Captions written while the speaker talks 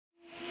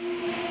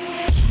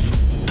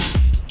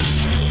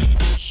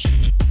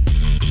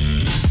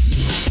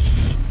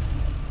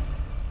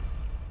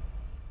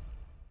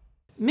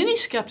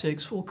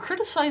skeptics will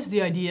criticize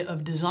the idea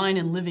of design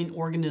in living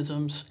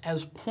organisms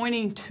as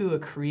pointing to a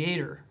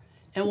creator,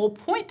 and will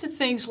point to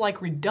things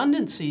like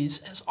redundancies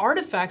as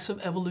artifacts of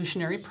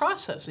evolutionary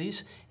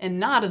processes and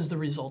not as the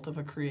result of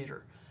a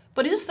creator.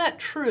 But is that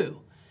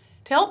true?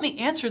 To help me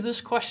answer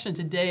this question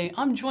today,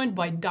 I'm joined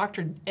by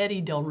Dr.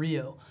 Eddy Del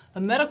Rio, a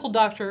medical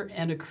doctor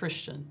and a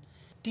Christian.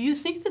 Do you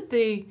think that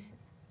they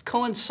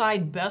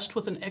coincide best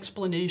with an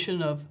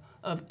explanation of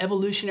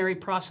evolutionary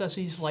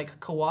processes like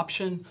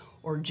co-option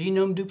or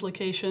genome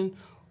duplication,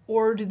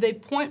 or do they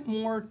point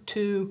more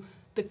to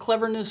the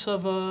cleverness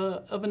of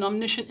an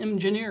omniscient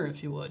engineer,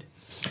 if you would?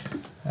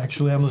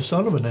 Actually, I'm the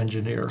son of an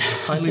engineer, a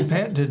highly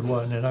patented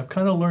one, and I've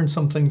kind of learned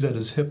some things at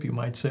his hip, you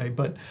might say.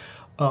 But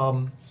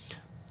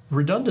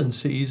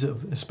redundancies,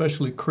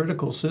 especially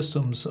critical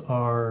systems,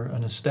 are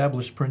an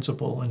established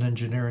principle in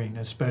engineering,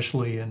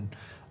 especially in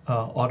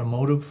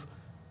automotive,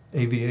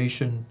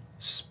 aviation,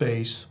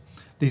 space,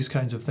 these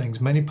kinds of things.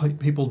 Many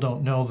people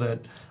don't know that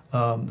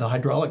the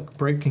hydraulic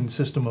braking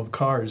system of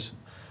cars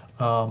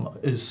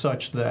is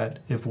such that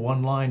if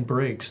one line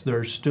breaks,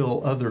 there's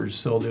still others.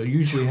 So they'll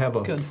usually have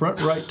a front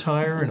right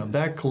tire and a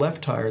back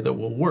left tire that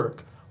will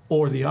work,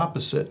 or the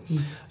opposite,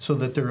 so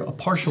that a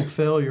partial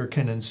failure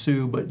can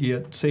ensue, but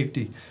yet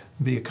safety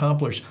be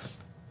accomplished.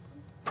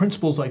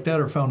 Principles like that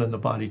are found in the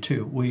body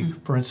too. We,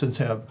 for instance,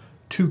 have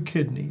 2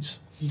 kidneys,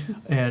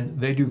 and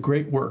they do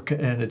great work,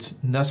 and it's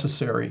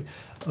necessary.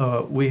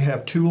 We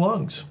have 2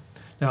 lungs.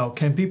 Now,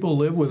 can people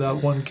live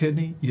without 1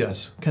 kidney?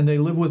 Yes. Can they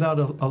live without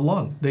a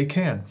lung? They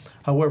can.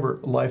 However,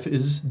 life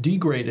is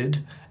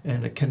degraded,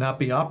 and it cannot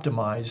be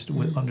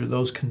optimized under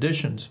those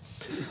conditions.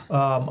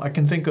 I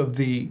can think of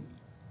the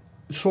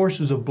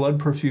sources of blood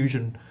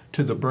perfusion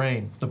to the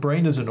brain. The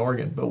brain is an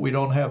organ, but we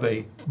don't have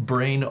a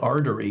brain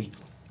artery.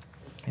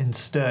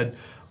 Instead,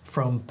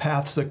 from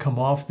paths that come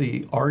off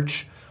the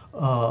arch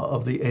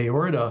of the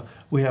aorta,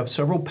 we have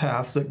several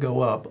paths that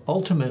go up.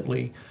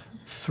 Ultimately,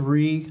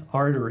 3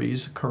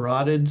 arteries,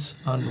 carotids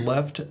on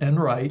left and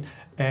right,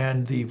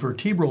 and the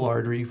vertebral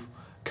artery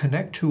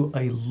connect to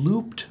a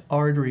looped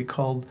artery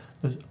called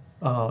the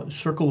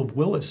circle of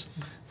Willis,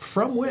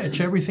 from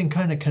which everything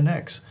kind of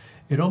connects.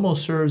 It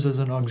almost serves as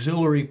an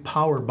auxiliary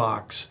power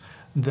box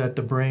that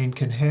the brain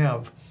can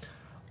have.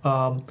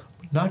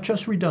 Not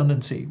just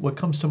redundancy. What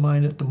comes to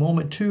mind at the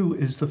moment too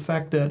is the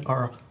fact that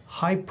our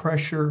high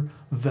pressure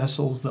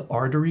vessels, the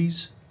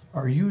arteries,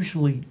 are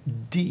usually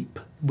deep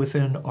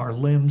within our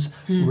limbs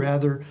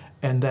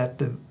and that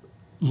the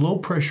low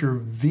pressure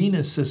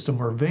venous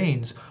system or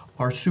veins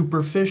are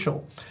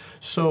superficial.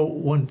 So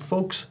when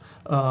folks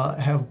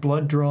have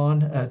blood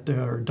drawn at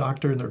their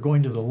doctor and they're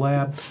going to the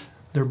lab,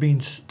 they're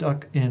being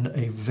stuck in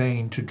a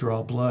vein to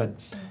draw blood.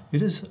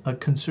 It is a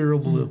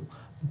considerable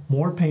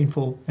more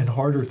painful and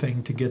harder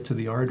thing to get to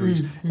the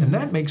arteries. And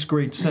that makes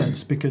great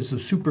sense because the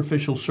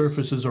superficial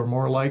surfaces are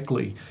more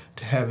likely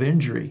to have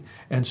injury.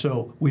 And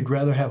so we'd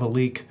rather have a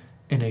leak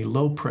in a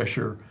low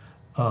pressure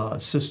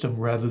system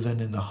rather than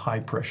in the high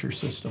pressure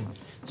system.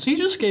 So you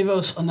just gave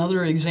us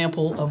another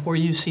example of where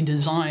you see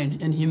design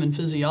in human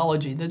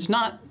physiology that's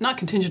not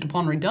contingent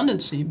upon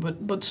redundancy,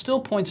 but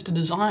still points to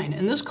design.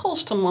 And this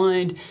calls to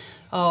mind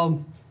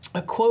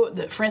a quote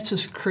that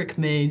Francis Crick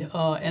made,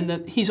 and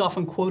that he's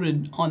often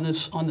quoted on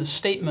this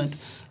statement.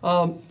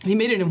 He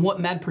made it in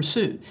What Mad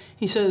Pursuit.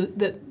 He said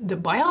that the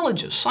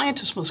biologists,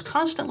 scientists must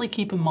constantly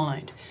keep in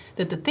mind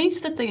that the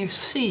things that they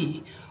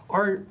see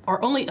are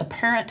only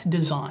apparent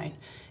design,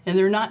 and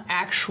they're not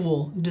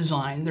actual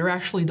design. They're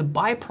actually the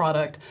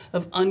byproduct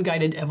of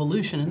unguided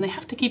evolution, and they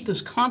have to keep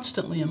this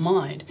constantly in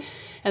mind.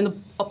 And the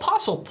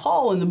Apostle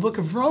Paul in the book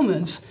of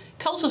Romans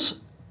tells us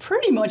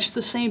pretty much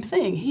the same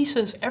thing. He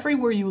says,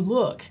 everywhere you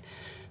look,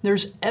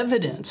 there's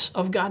evidence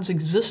of God's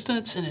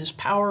existence and His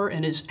power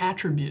and His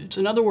attributes.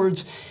 In other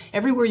words,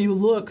 everywhere you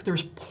look,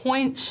 there's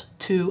points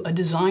to a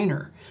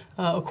designer,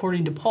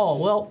 according to Paul.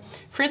 Well,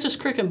 Francis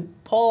Crick and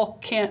Paul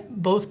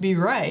can't both be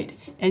right,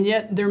 and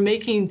yet they're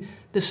making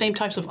the same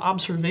types of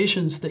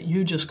observations that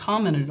you just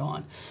commented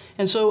on.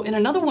 And so in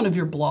another one of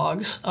your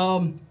blogs,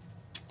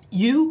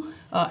 you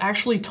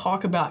actually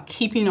talk about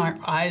keeping our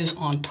eyes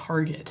on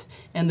target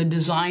and the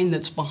design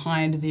that's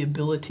behind the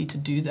ability to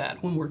do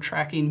that when we're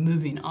tracking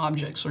moving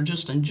objects or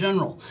just in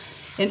general.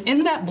 And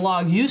in that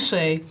blog, you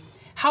say,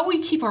 how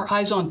we keep our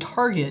eyes on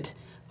target,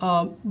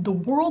 the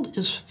world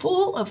is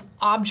full of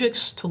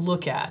objects to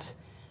look at.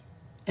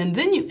 And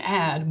then you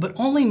add, but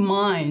only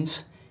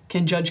minds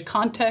can judge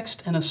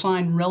context and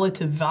assign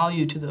relative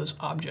value to those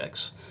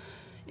objects.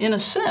 In a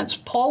sense,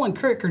 Paul and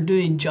Crick are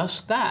doing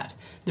just that.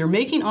 They're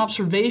making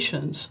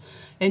observations,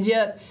 and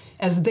yet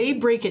as they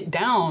break it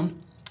down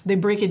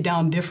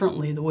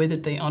differently, the way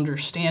that they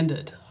understand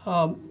it.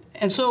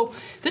 And so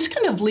this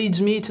kind of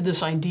leads me to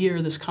this idea,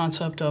 or this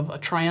concept of a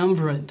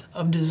triumvirate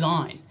of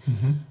design.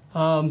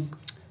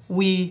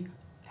 We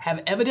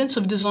have evidence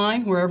of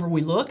design wherever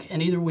we look,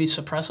 and either we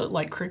suppress it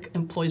like Crick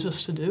employs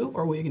us to do,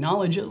 or we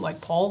acknowledge it like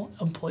Paul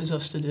employs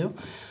us to do.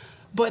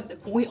 But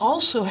we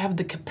also have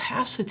the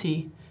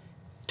capacity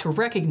to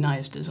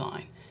recognize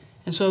design.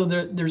 And so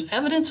there's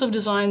evidence of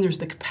design, there's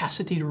the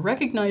capacity to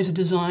recognize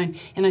design,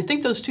 and I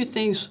think those two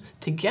things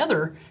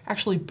together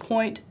actually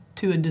point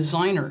to a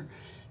designer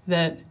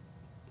that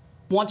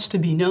wants to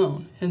be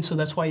known, and so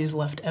that's why he's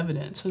left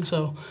evidence. And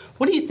so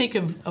what do you think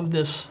of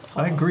this?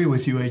 I agree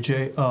with you,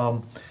 AJ.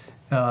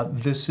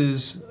 This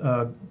is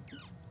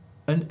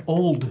an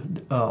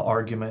old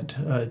argument.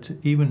 It's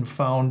even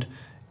found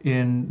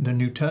in the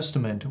New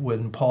Testament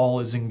when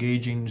Paul is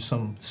engaging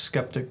some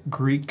skeptic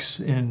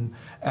Greeks in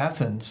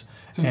Athens,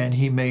 and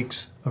he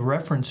makes a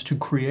reference to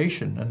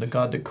creation and the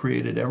God that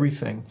created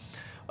everything.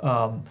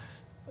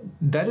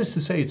 That is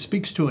to say, it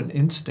speaks to an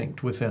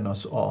instinct within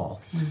us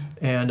all.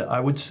 And I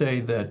would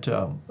say that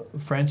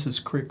Francis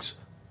Crick's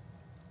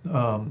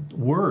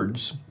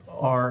words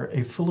are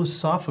a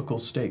philosophical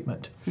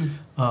statement.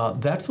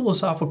 That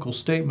philosophical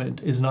statement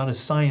is not a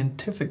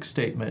scientific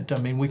statement. I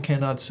mean, we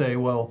cannot say,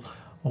 well,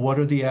 what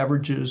are the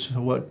averages?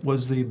 What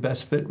was the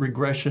best fit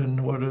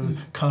regression? What are the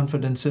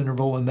confidence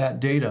interval in that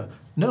data?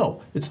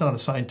 No, it's not a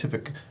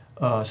scientific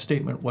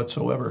statement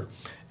whatsoever.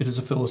 It is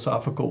a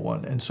philosophical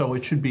one, and so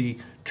it should be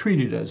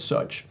treated as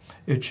such.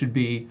 It should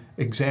be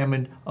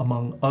examined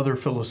among other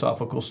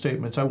philosophical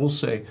statements. I will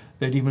say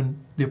that even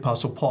the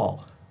Apostle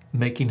Paul,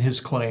 making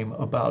his claim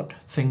about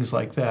things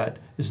like that,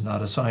 is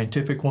not a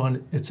scientific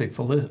one. It's a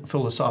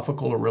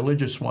philosophical or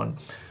religious one.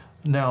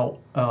 Now,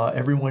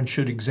 everyone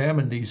should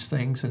examine these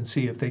things and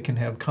see if they can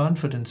have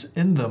confidence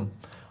in them.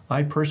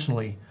 I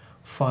personally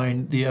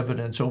find the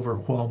evidence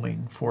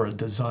overwhelming for a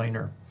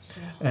designer.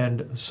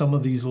 And some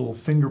of these little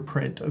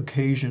fingerprint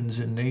occasions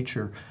in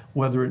nature,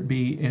 whether it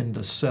be in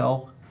the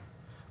cell,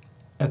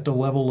 at the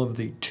level of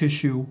the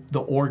tissue,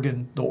 the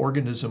organ, the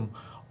organism,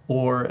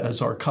 or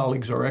as our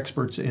colleagues are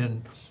experts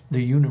in,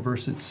 the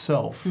universe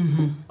itself,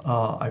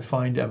 I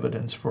find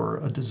evidence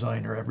for a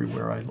designer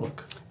everywhere I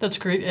look. That's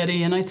great,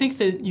 Eddie, and I think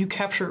that you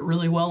capture it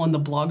really well in the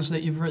blogs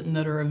that you've written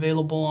that are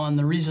available on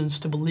the Reasons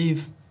to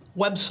Believe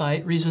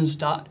website,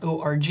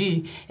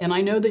 reasons.org, and I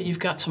know that you've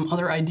got some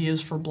other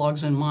ideas for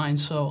blogs in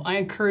mind, so I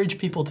encourage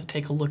people to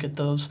take a look at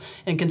those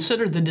and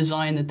consider the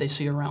design that they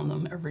see around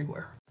them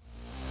everywhere.